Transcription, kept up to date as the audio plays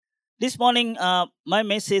This morning, my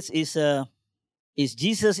message is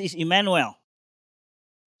Jesus is Emmanuel.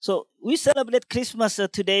 So we celebrate Christmas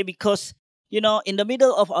today because in the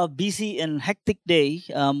middle of our busy and hectic day,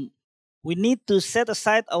 we need to set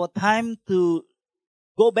aside our time to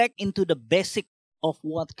go back into the basic of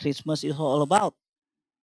what Christmas is all about.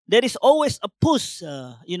 There is always a push,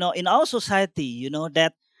 in our society,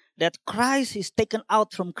 that Christ is taken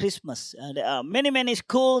out from Christmas. There are many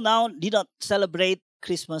school now did not celebrate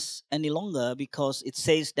Christmas any longer because it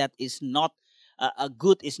says that it's not a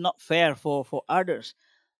good, it's not fair for others.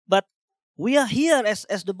 But we are here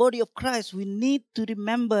as the body of Christ. We need to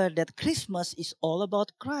remember that Christmas is all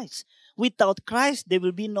about Christ. Without Christ, there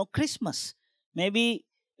will be no Christmas. Maybe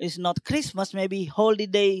it's not Christmas, maybe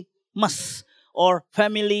holiday must, or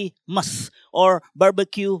family must, or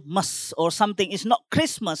barbecue must, or something. It's not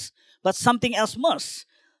Christmas, but something else must.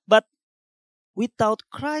 But without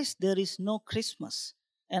Christ, there is no Christmas.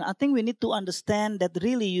 And I think we need to understand that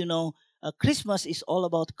really, Christmas is all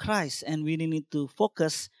about Christ, and we need to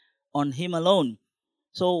focus on Him alone.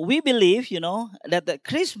 So we believe, that the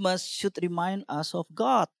Christmas should remind us of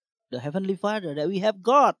God, the Heavenly Father, that we have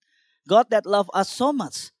God that loves us so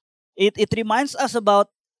much. It reminds us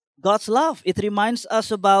about God's love. It reminds us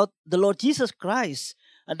about the Lord Jesus Christ,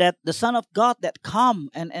 that the Son of God that come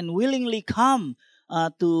and willingly come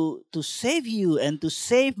to save you and to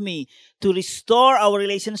save me, to restore our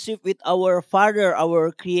relationship with our Father,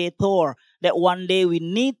 our Creator, that one day we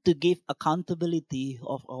need to give accountability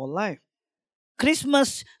of our life.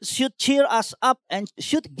 Christmas should cheer us up and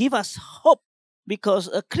should give us hope because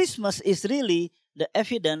Christmas is really the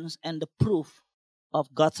evidence and the proof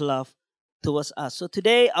of God's love towards us. So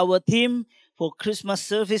today, our theme for Christmas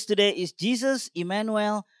service today is Jesus,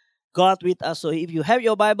 Emmanuel, God with us. So if you have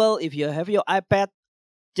your Bible, if you have your iPad,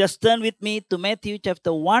 just turn with me to Matthew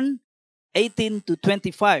chapter 1, 18 to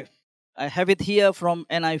 25. I have it here from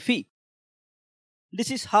NIV. This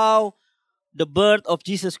is how the birth of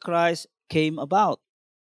Jesus Christ came about.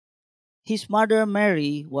 His mother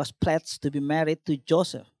Mary was pledged to be married to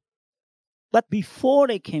Joseph. But before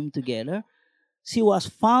they came together, she was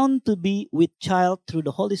found to be with child through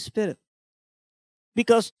the Holy Spirit.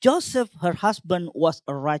 Because Joseph, her husband, was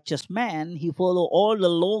a righteous man, he followed all the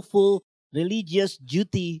lawful religious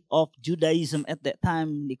duty of Judaism at that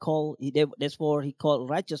time. That's why he called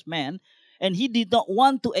righteous man. And he did not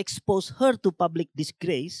want to expose her to public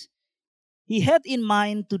disgrace. He had in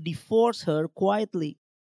mind to divorce her quietly.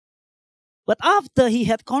 But after he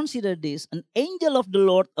had considered this, an angel of the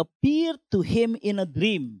Lord appeared to him in a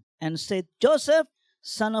dream and said, Joseph,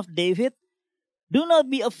 son of David, do not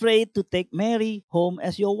be afraid to take Mary home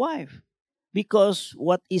as your wife, because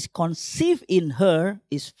what is conceived in her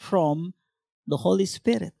is from the Holy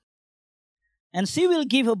Spirit. And she will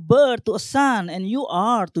give a birth to a son, and you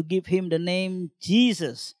are to give him the name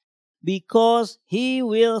Jesus, because he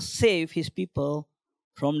will save his people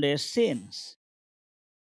from their sins.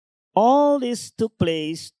 All this took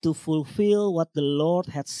place to fulfill what the Lord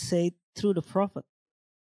had said through the prophet.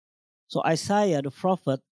 So Isaiah the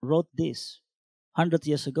prophet wrote this 100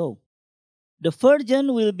 years ago. The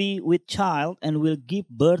virgin will be with child and will give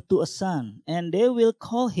birth to a son, and they will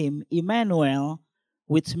call him Emmanuel,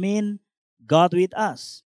 which means God with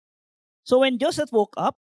us. So when Joseph woke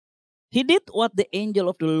up, he did what the angel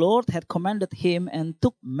of the Lord had commanded him and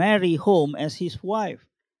took Mary home as his wife.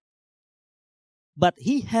 But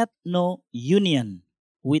he had no union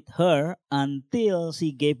with her until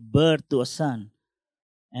she gave birth to a son,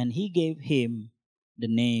 and he gave him the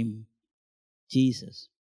name Jesus.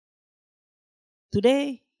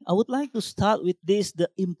 Today, I would like to start with this, the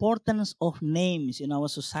importance of names in our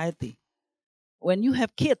society. When you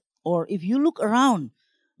have kids, or if you look around,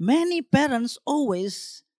 many parents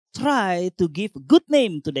always try to give good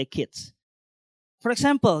name to their kids. For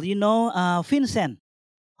example, Vincent.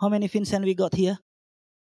 How many Vincent we got here?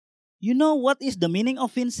 You know what is the meaning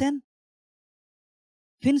of Vincent?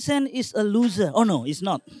 Vincent is a loser. Oh no, it's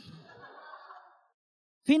not.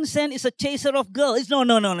 Vincent is a chaser of girls. No,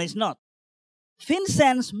 it's not.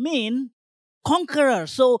 Vincents mean conqueror.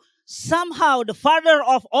 So somehow the father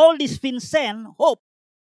of all these Vincent hope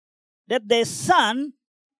that their son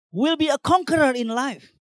will be a conqueror in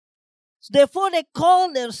life. Therefore, they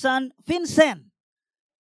call their son Vincent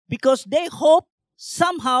because they hope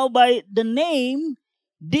somehow by the name,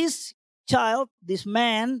 this child, this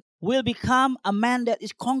man, will become a man that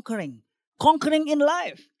is conquering in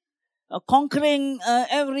life, conquering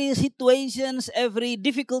every situations, every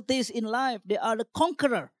difficulties in life. They are the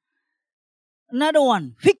conqueror. Another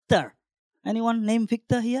one, Victor. Anyone named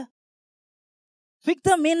Victor here?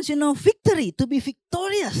 Victor means, victory, to be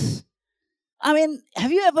victorious. I mean,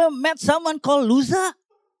 have you ever met someone called loser?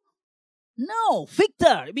 No,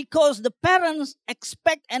 victor, because the parents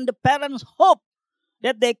expect and the parents hope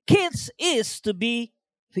that their kids is to be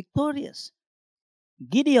victorious.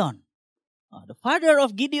 Gideon. The father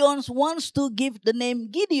of Gideon wants to give the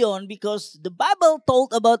name Gideon because the Bible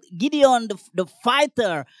told about Gideon, the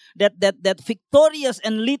fighter that victorious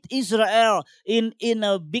and lead Israel in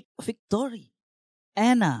a big victory.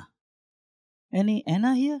 Anna. Any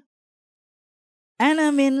Anna here?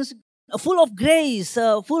 Anna means full of grace,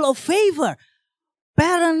 full of favor.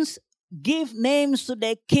 Parents give names to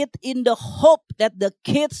their kid in the hope that the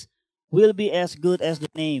kids will be as good as the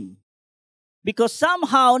name. Because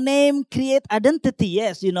somehow name create identity.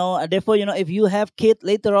 Yes, therefore, if you have kid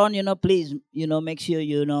later on, please, make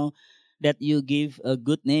sure that you give a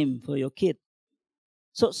good name for your kid.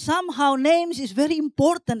 So somehow names is very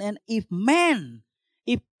important. And if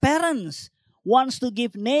parents wants to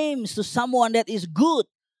give names to someone that is good,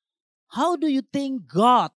 how do you think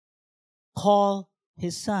God call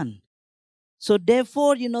his son? So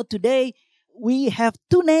therefore, today we have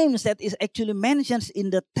two names that is actually mentioned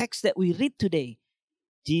in the text that we read today.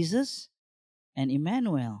 Jesus and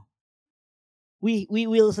Emmanuel. We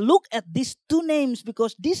will look at these two names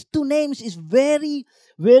because these two names is very,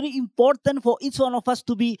 very important for each one of us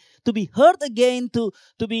to be heard again, to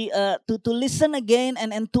listen again,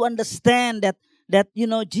 and to understand that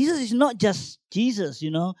Jesus is not just Jesus.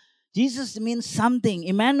 Jesus means something.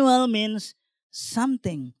 Emmanuel means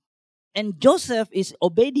something. And Joseph is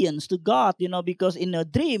obedience to God, because in a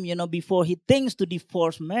dream, before he thinks to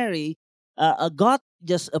divorce Mary, God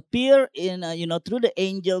just appear through the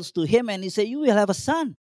angels to him, and he said, "You will have a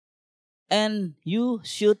son, and you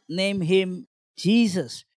should name him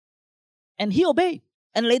Jesus." And he obeyed.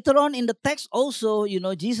 And later on in the text also,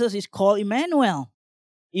 Jesus is called Emmanuel,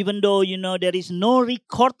 even though there is no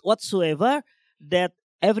record whatsoever that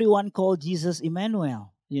everyone called Jesus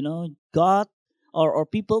Emmanuel. God or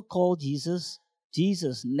people call Jesus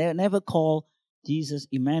Jesus, never call Jesus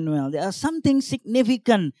Emmanuel. There are something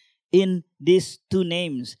significant in these two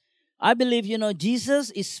names. I believe, Jesus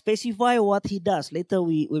is specify what he does. Later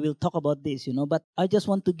we will talk about this, but I just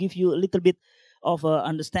want to give you a little bit of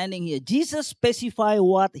understanding here. Jesus specify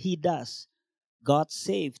what he does. God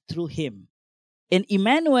saved through him. And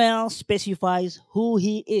Emmanuel specifies who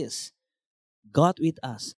he is. God with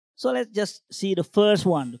us. So let's just see the first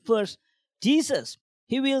one. The first, Jesus.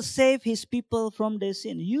 He will save his people from their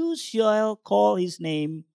sin. You shall call his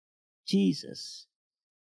name Jesus.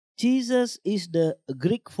 Jesus is the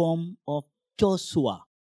Greek form of Joshua.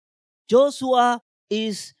 Joshua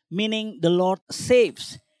is meaning the Lord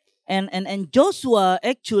saves. And Joshua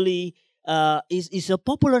actually is a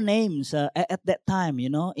popular name at that time,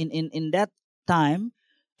 In that time,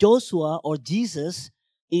 Joshua or Jesus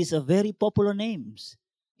is a very popular name.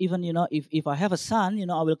 Even, if I have a son,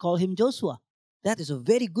 I will call him Joshua. That is a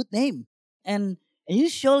very good name. And you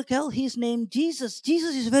shall call his name Jesus.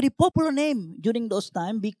 Jesus is a very popular name during those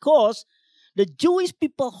times because the Jewish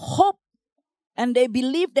people hope and they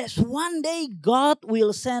believe that one day God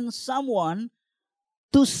will send someone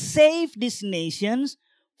to save these nations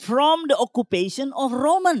from the occupation of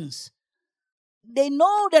Romans. They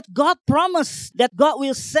know that God promised that God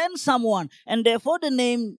will send someone, and therefore the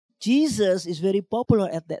name Jesus is very popular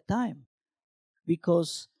at that time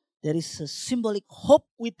because there is a symbolic hope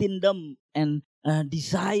within them and a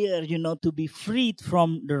desire, to be freed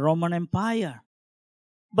from the Roman Empire.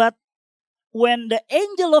 But when the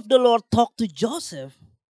angel of the Lord talked to Joseph,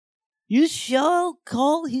 you shall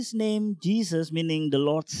call his name Jesus, meaning the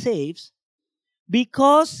Lord saves,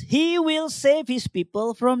 because he will save his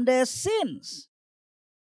people from their sins.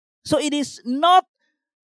 So it is not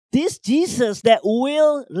this Jesus that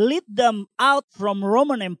will lead them out from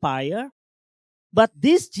Roman Empire, but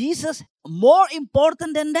this Jesus more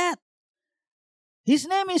important than that. His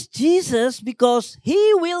name is Jesus because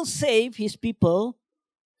he will save his people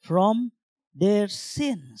from their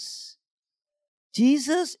sins.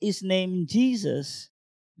 Jesus is named Jesus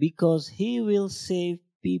because he will save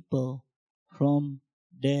people from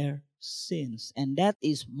their sins. And that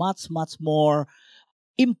is much, much more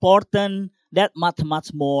important, that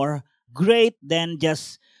much more great than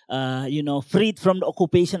just, freed from the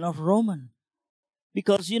occupation of Roman.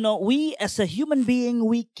 Because, we as a human being,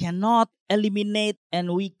 we cannot eliminate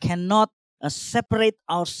and we cannot separate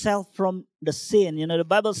ourselves from the sin. The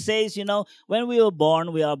Bible says, when we are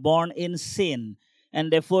born in sin. And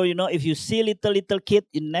therefore, if you see little kid,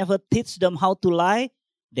 you never teach them how to lie,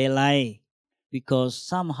 they lie. Because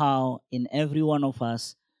somehow in every one of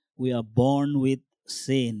us, we are born with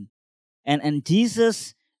sin. And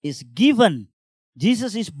Jesus is given.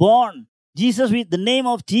 Jesus is born Jesus with the name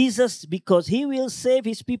of Jesus because he will save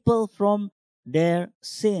his people from their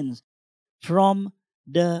sins, from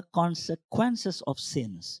the consequences of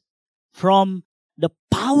sins, from the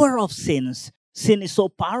power of sins. Sin is so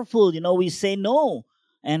powerful, we say no.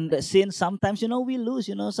 And sin, sometimes, we lose,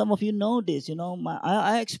 some of you know this,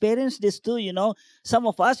 I experienced this too, some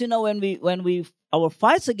of us, when we, our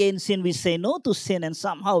fights against sin, we say no to sin and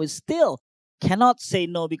somehow we still cannot say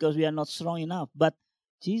no because we are not strong enough. But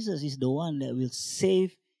Jesus is the one that will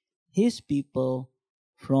save his people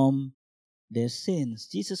from their sins.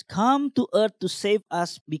 Jesus come to earth to save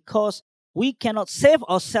us because we cannot save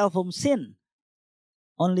ourselves from sin.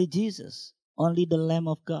 Only Jesus, only the Lamb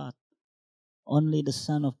of God, only the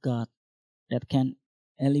Son of God that can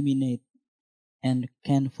eliminate and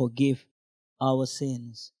can forgive our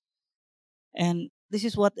sins. And this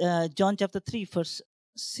is what John chapter 3, verse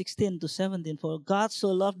 16 to 17. For God so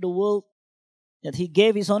loved the world that he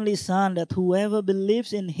gave his only Son, that whoever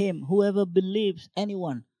believes in him, whoever believes,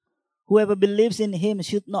 anyone, whoever believes in him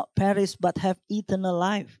should not perish but have eternal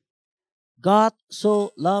life. God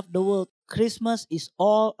so loved the world. Christmas is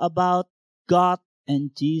all about God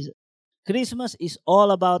and Jesus. Christmas is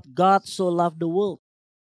all about God so loved the world.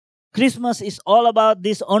 Christmas is all about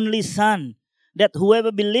this only Son, that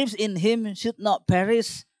whoever believes in him should not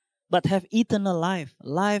perish but have eternal life,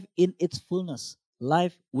 life in its fullness,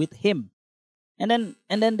 life with him. And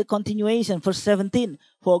then the continuation, verse 17.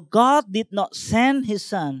 For God did not send his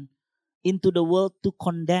Son into the world to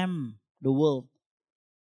condemn the world.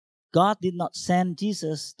 God did not send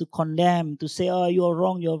Jesus to condemn, to say, oh, you're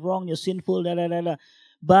wrong, you're sinful, da, da, da, da.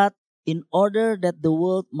 But in order that the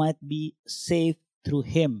world might be saved through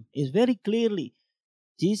him. It's very clearly,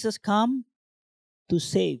 Jesus come to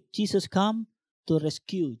save. Jesus come to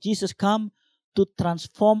rescue. Jesus come to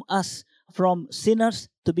transform us from sinners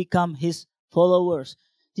to become his followers.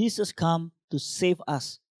 Jesus come to save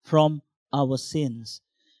us from our sins.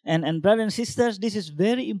 And brothers and sisters, this is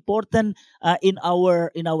very important in our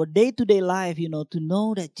day-to-day life, to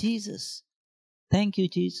know that Jesus, thank you,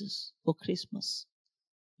 Jesus, for Christmas.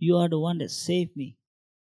 You are the one that saved me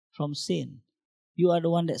from sin. You are the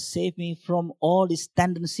one that saved me from all this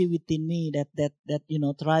tendency within me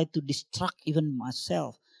that try to destruct even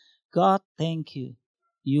myself. God, thank you.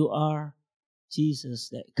 You are Jesus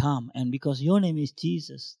that come. And because your name is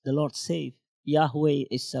Jesus, the Lord save. Yahweh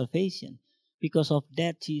is salvation. Because of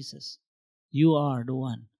that, Jesus, you are the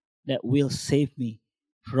one that will save me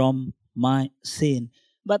from my sin.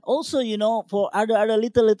 But also, for other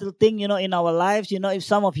little thing, in our lives, if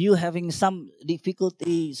some of you having some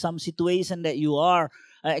difficulty, some situation that you are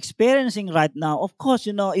experiencing right now, of course,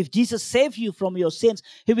 if Jesus saved you from your sins,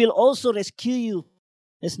 he will also rescue you.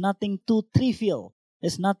 There's nothing too trivial.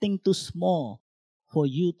 There's nothing too small for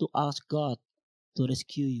you to ask God to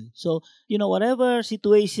rescue you. So, whatever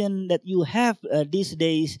situation that you have these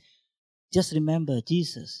days, just remember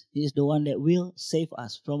Jesus. He is the one that will save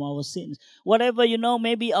us from our sins. Whatever,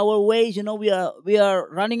 maybe our ways, we are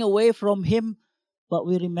running away from him, but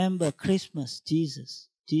we remember Christmas, Jesus,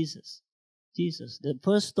 Jesus, Jesus. The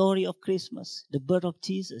first story of Christmas, the birth of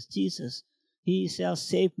Jesus, Jesus. He shall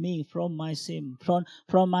save me from my sin,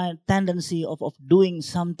 from my tendency of doing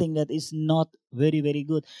something that is not very, very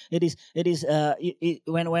good.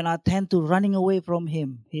 When I tend to running away from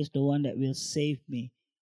him, he's the one that will save me.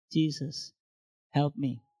 Jesus, help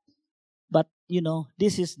me. But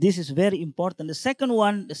this is very important. The second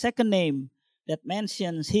one, the second name that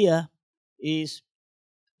mentions here is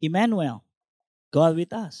Emmanuel, God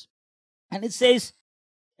with us. And it says,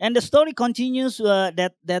 and the story continues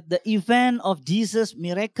that the event of Jesus'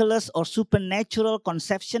 miraculous or supernatural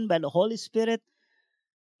conception by the Holy Spirit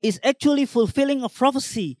is actually fulfilling a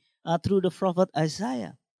prophecy through the prophet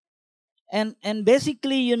Isaiah. And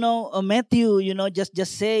basically, Matthew,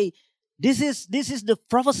 just say this is the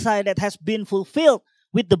prophecy that has been fulfilled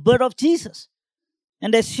with the birth of Jesus.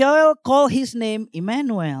 And they shall call his name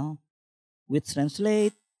Emmanuel, which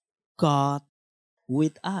translate God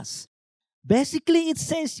with us. Basically, it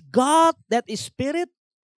says God that is spirit,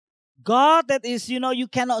 God that is, you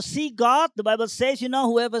cannot see God. The Bible says,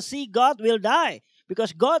 whoever see God will die.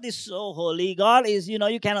 Because God is so holy. God is,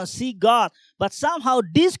 you cannot see God. But somehow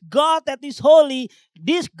this God that is holy,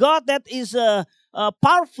 this God that is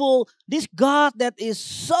powerful, this God that is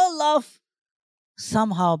so love,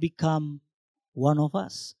 somehow become one of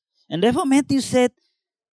us. And therefore Matthew said,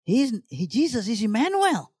 Jesus is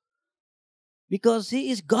Emmanuel. Because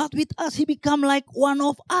he is God with us. He become like one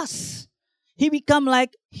of us. He become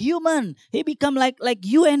like human. He become like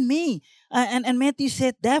you and me. And Matthew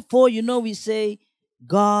said, therefore, we say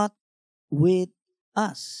God with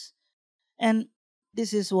us. And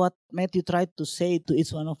This is what Matthew tried to say to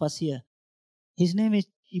each one of us here. His name is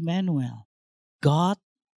Emmanuel, God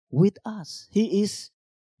with us. He is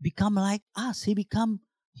become like us. He become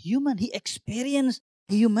human. He experienced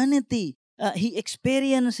humanity. He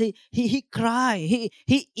experienced. He cry.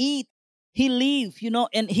 He eat. He live.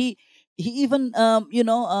 And he even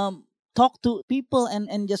talk to people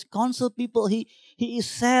and just counsel people. He is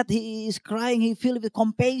sad. He is crying. He filled with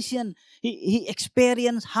compassion. He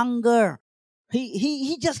experienced hunger.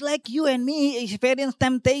 He just like you and me. He experienced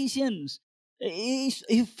temptations.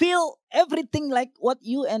 He feel everything like what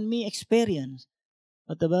you and me experience.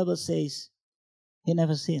 But the Bible says he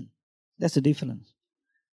never sinned. That's the difference.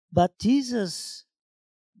 But Jesus,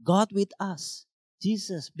 God with us,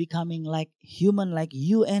 Jesus becoming like human like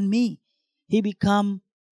you and me. He become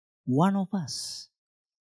one of us.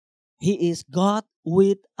 He is God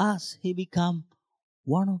with us. He become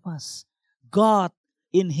one of us. God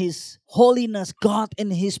in his holiness, God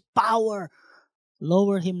in his power,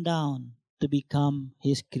 lower him down to become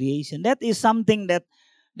his creation. That is something that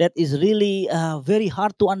is really very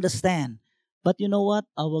hard to understand. But you know what?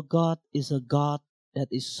 Our God is a God that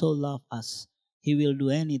is so love us. He will do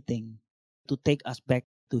anything to take us back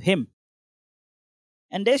to him.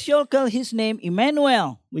 And they shall call his name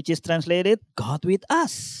Emmanuel, which is translated God with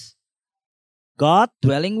us. God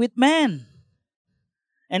dwelling with man.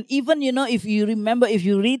 And even, if you remember, if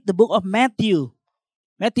you read the book of Matthew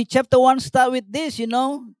chapter 1 start with this,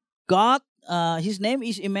 God, his name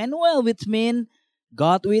is Emmanuel, which means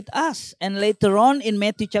God with us. And later on in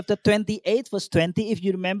Matthew chapter 28, verse 20, if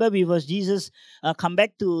you remember, because Jesus come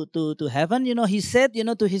back to heaven, he said,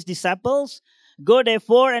 to his disciples, go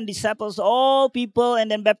therefore and disciples all people and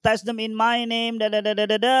then baptize them in my name,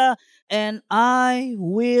 and I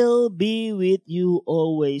will be with you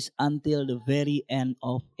always until the very end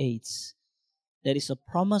of age. There is a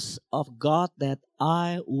promise of God that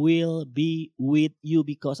I will be with you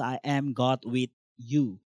because I am God with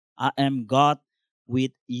you. I am God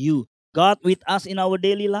with you. God with us in our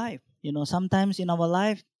daily life. Sometimes in our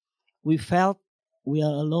life, we felt we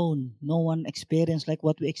are alone. No one experienced like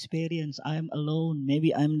what we experience. I am alone.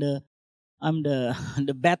 Maybe I'm the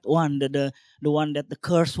the bad one, the one that the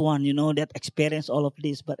cursed one, that experienced all of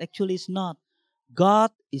this. But actually it's not. God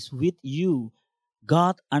is with you.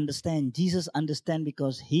 God understand. Jesus understand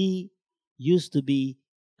because he used to be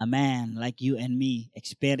a man like you and me,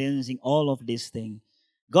 experiencing all of these things.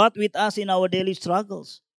 God with us in our daily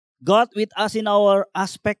struggles. God with us in our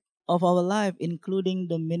aspect of our life, including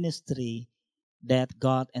the ministry that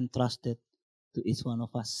God entrusted to each one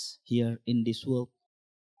of us here in this world.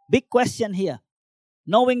 Big question here.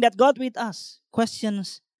 Knowing that God with us,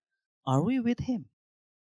 questions, are we with him?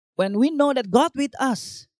 When we know that God with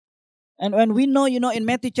us, and when we know, in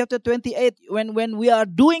Matthew chapter 28, when we are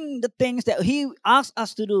doing the things that he asks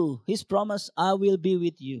us to do, his promise, I will be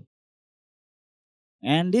with you.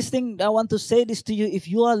 And this thing, I want to say this to you, if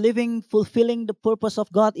you are living, fulfilling the purpose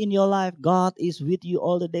of God in your life, God is with you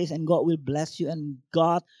all the days and God will bless you and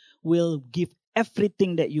God will give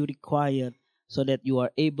everything that you require so that you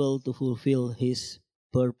are able to fulfill his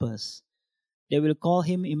purpose. They will call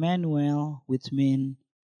him Emmanuel, which means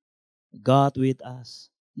God with us.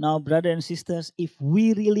 Now, brothers and sisters, if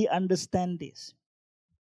we really understand this,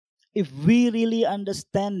 if we really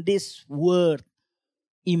understand this word,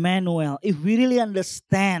 Emmanuel, if we really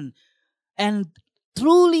understand and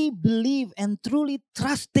truly believe and truly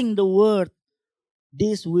trusting the word,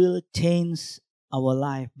 this will change our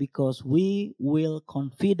life because we will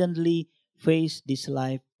confidently face this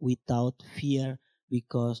life without fear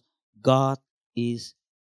because God is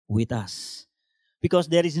with us. Because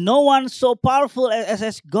there is no one so powerful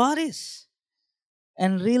as God is.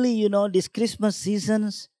 And really, this Christmas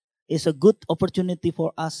season is a good opportunity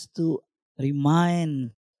for us to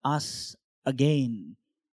remind us again.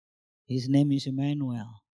 His name is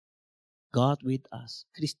Emmanuel, God with us.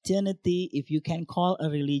 Christianity, if you can call a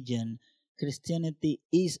religion, Christianity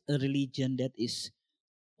is a religion that is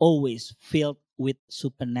always filled with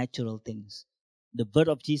supernatural things. The birth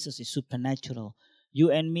of Jesus is supernatural.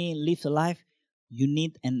 You and me live a life. You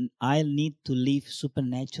need and I need to live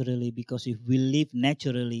supernaturally because if we live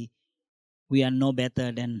naturally, we are no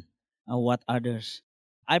better than what others.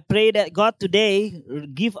 I pray that God today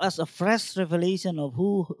give us a fresh revelation of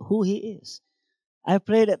who He is. I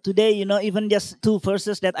pray that today, even just two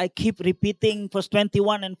verses that I keep repeating, verse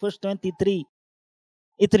 21 and verse 23,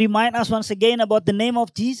 it reminds us once again about the name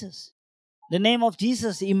of Jesus. The name of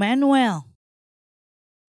Jesus, Emmanuel.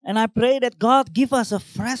 And I pray that God give us a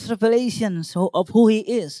fresh revelation of who He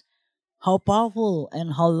is, how powerful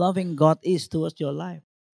and how loving God is towards your life.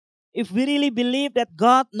 If we really believe that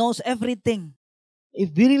God knows everything,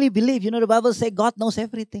 If we really believe, the Bible says God knows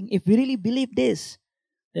everything. If we really believe this,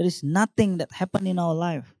 there is nothing that happened in our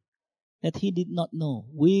life that He did not know.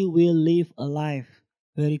 We will live a life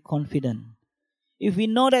very confident. If we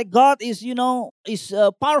know that God is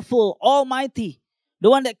powerful, almighty, the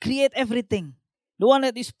one that create everything, the one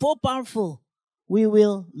that is so powerful, we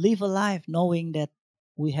will live a life knowing that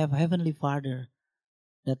we have a Heavenly Father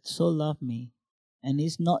that so loved me. And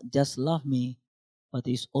He's not just love me, but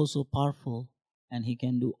He's also powerful and He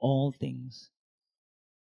can do all things.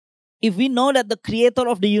 If we know that the creator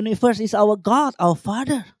of the universe is our God, our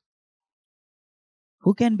Father,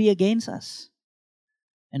 who can be against us?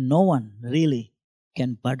 And no one really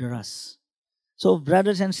can bother us. So,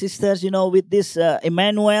 brothers and sisters, with this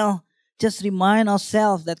Emmanuel, just remind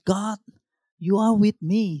ourselves that God, you are with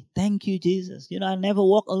me. Thank you, Jesus. I never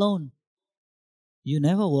walk alone. You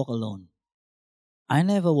never walk alone. I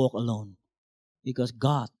never walk alone because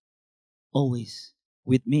God always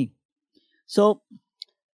with me. So,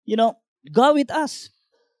 God with us.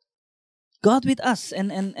 God with us.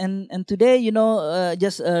 And today,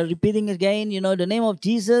 just repeating again, the name of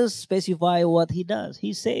Jesus specify what He does.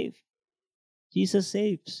 He saves. Jesus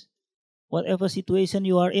saves. Whatever situation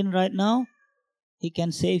you are in right now, He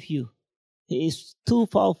can save you. He is too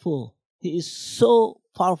powerful. He is so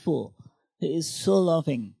powerful. He is so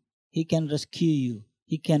loving. He can rescue you.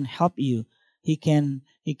 He can help you. He can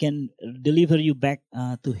deliver you back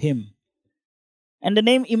to Him. And the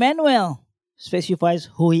name Emmanuel specifies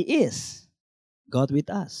who He is. God with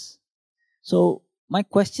us. So my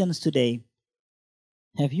questions today,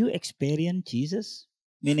 have you experienced Jesus?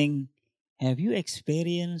 Meaning, have you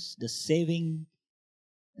experienced the saving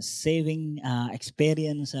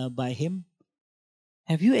experience by Him?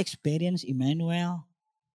 Have you experienced Emmanuel?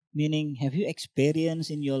 Meaning, have you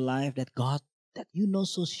experienced in your life that God, that you know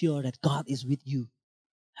so sure that God is with you?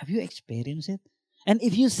 Have you experienced it? And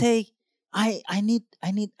if you say, I need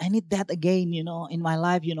that again, in my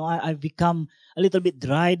life, I've become a little bit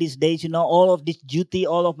dry these days, all of this duty,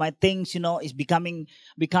 all of my things, is becoming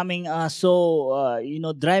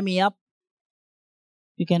dry me up.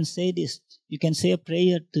 You can say this. You can say a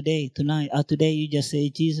prayer today, tonight, today. You just say,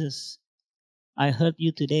 Jesus, I heard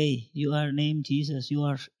you today. You are named Jesus. You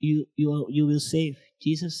will save.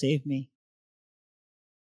 Jesus, save me.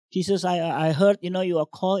 Jesus, I heard, you are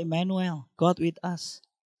called Emmanuel, God with us.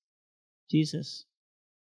 Jesus,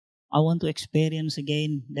 I want to experience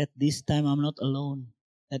again that this time I'm not alone,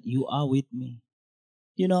 that you are with me.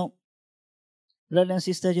 Brothers and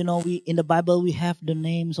sisters, we in the Bible we have the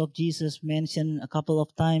names of Jesus mentioned a couple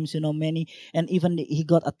of times, many, and even he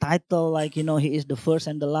got a title like he is the first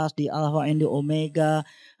and the last, the Alpha and the Omega,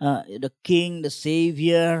 the King, the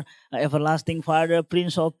Savior, everlasting Father,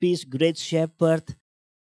 Prince of Peace, Great Shepherd.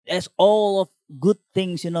 As all of good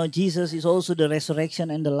things, Jesus is also the resurrection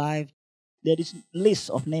and the life. There is list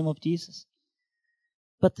of name of Jesus.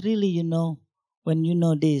 But really, when you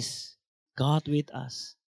know this, God with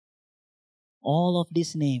us, all of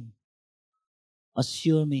this name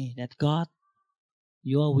assure me that God,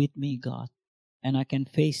 you are with me, God. And I can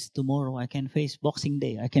face tomorrow. I can face Boxing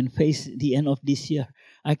Day. I can face the end of this year.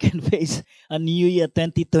 I can face a new year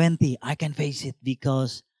 2020. I can face it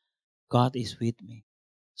because God is with me.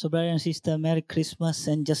 So, brother and sister, Merry Christmas.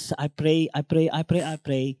 And just I pray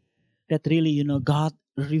that really, God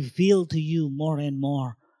reveal to you more and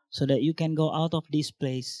more so that you can go out of this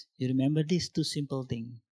place. You remember these two simple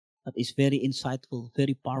things, but it's very insightful,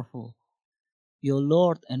 very powerful. Your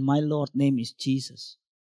Lord and my Lord name is Jesus.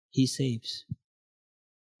 He saves.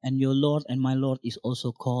 And your Lord and my Lord is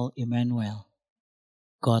also called Emmanuel,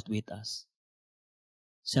 God with us.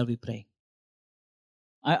 Shall we pray?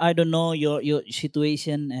 I don't know your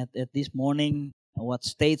situation at this morning, what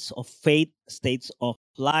states of faith, states of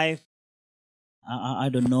life. I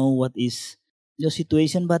don't know what is your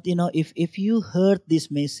situation, but if you heard this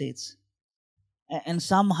message and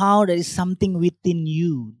somehow there is something within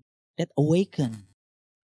you that awaken,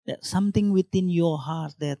 that something within your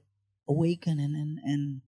heart that awaken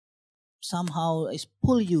and somehow is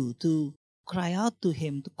pull you to cry out to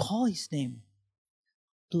Him, to call His name,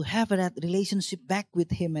 to have that relationship back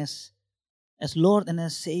with Him as Lord and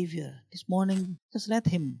as Savior. This morning, just let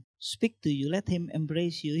Him speak to you. Let Him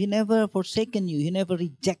embrace you. He never forsaken you. He never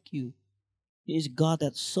reject you. He is God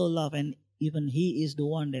that so love, and even He is the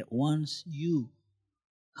one that wants you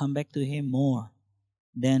come back to Him more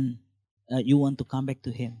than you want to come back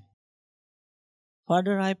to Him.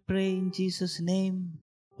 Father, I pray in Jesus' name,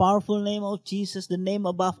 powerful name of Jesus, the name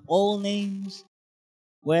above all names,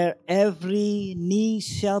 where every knee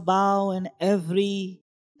shall bow and every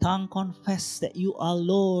tongue confess that you are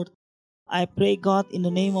Lord. I pray, God, in the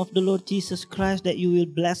name of the Lord Jesus Christ, that you will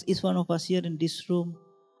bless each one of us here in this room.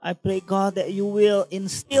 I pray, God, that you will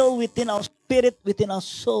instill within our spirit, within our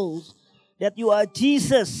souls, that you are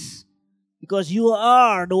Jesus, because you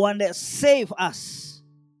are the one that saved us.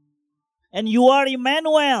 And you are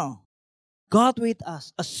Emmanuel, God with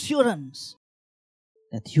us, assurance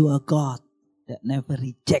that you are God that never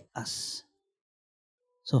reject us.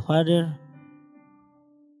 So, Father,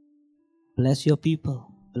 bless your people,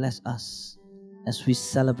 bless us as we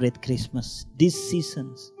celebrate Christmas, these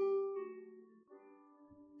seasons.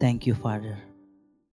 Thank you, Father.